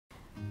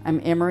I'm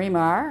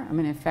Mahar. I'm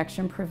an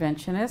infection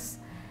preventionist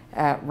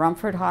at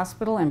Rumford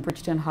Hospital and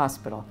Bridgeton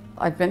Hospital.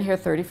 I've been here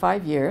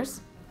 35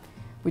 years,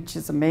 which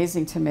is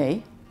amazing to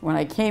me. When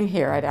I came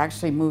here, I'd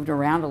actually moved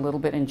around a little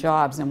bit in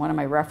jobs, and one of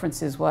my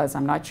references was,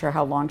 I'm not sure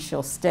how long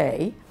she'll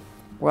stay.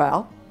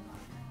 Well,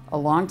 a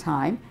long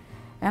time.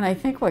 And I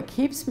think what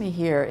keeps me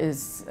here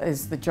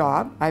is the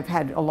job. I've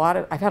had a lot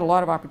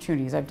of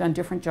opportunities. I've done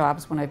different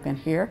jobs when I've been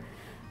here.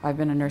 I've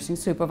been a nursing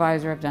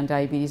supervisor, I've done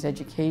diabetes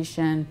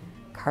education,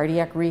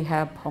 cardiac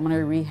rehab,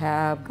 pulmonary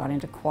rehab, got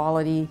into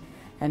quality,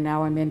 and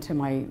now I'm into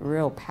my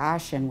real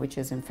passion, which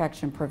is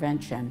infection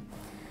prevention.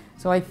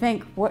 So I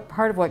think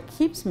part of what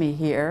keeps me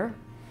here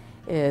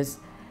is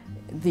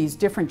these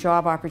different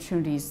job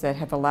opportunities that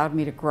have allowed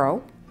me to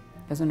grow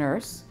as a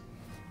nurse,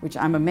 which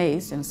I'm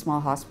amazed in a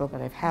small hospital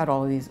that I've had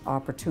all of these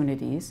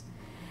opportunities.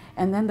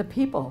 And then the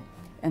people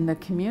and the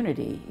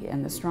community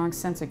and the strong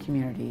sense of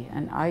community.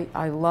 And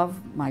I love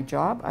my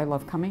job, I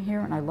love coming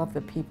here, and I love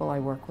the people I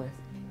work with.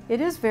 It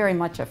is very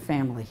much a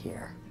family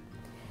here.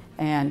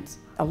 And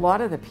a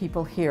lot of the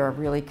people here are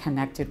really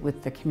connected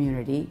with the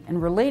community and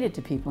related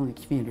to people in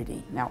the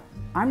community. Now,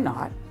 I'm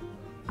not,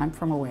 I'm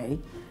from away,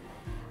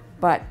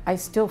 but I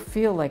still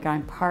feel like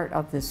I'm part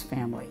of this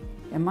family.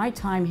 In my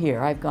time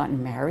here, I've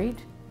gotten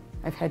married,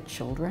 I've had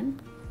children,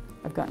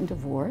 I've gotten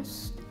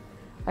divorced,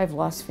 I've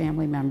lost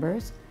family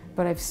members,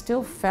 but I've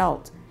still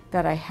felt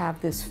that I have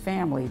this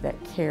family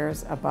that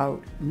cares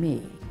about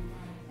me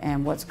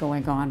and what's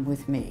going on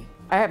with me.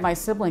 I had my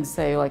siblings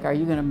say, like, are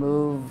you gonna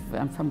move?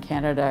 I'm from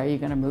Canada, are you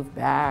gonna move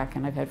back?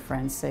 And I've had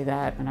friends say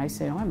that, and I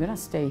say, oh, I'm gonna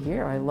stay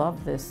here. I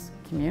love this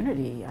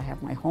community. I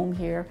have my home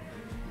here,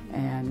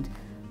 and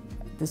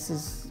this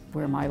is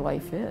where my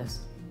life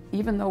is.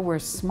 Even though we're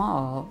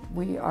small,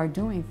 we are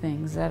doing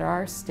things that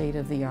are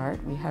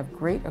state-of-the-art. We have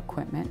great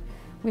equipment.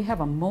 We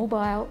have a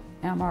mobile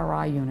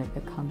MRI unit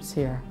that comes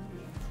here.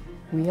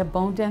 We have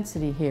bone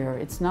density here.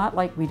 It's not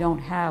like we don't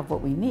have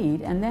what we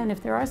need. And then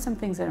if there are some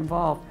things that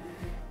involve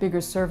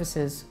bigger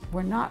services,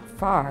 we're not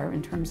far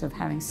in terms of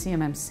having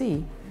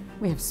CMMC.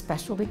 We have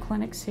specialty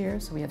clinics here,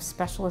 so we have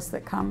specialists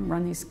that come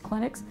run these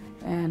clinics.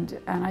 And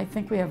I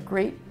think we have a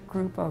great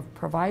group of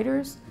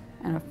providers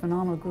and a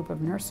phenomenal group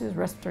of nurses,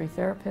 respiratory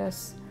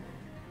therapists,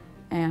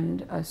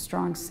 and a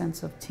strong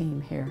sense of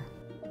team here.